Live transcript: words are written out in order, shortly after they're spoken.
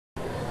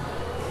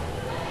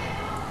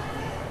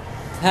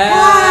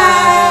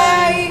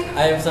Hi!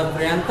 I am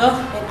Saprianto.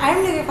 And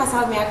I'm Dewi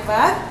Pasal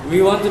Akbar.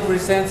 We want to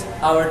present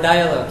our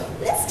dialogue.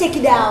 Let's check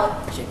it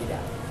out. Check it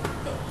out.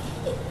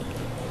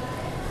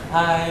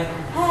 Hi.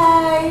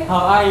 Hi.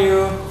 How are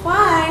you?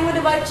 Fine. What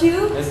about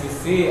you? As you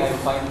see, I'm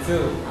fine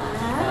too.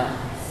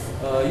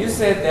 Uh-huh. You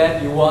said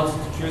that you want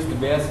to choose the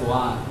best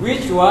one.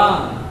 Which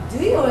one? Do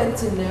you want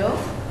to know?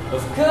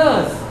 Of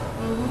course.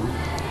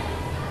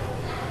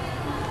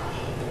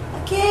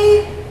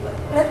 Okay.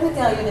 Let me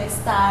tell you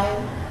next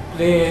time.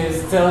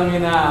 Please tell me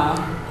now.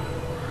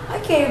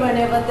 Okay, but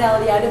never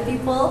tell the other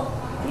people.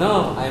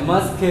 No, I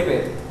must keep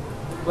it.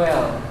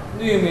 Well,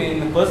 do you mean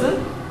the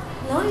person?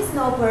 No, it's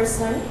no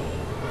person.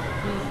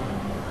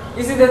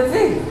 Is it that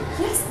thing?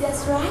 Yes,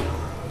 that's right.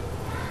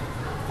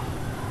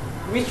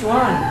 Which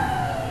one?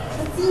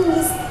 The thing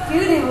is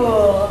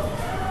beautiful.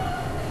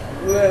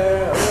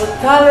 What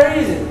color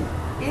is it?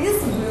 It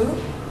is blue.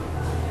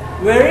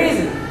 Where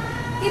is it?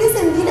 It is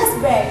in Dina's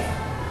bag.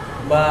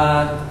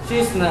 But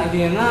she's not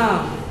here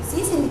now.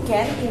 She's in the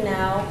canteen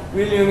now.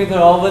 Will you meet her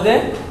over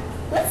there?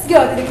 Let's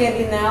go to the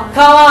canteen now.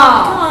 Come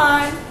on! Come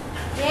on.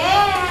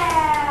 Yeah.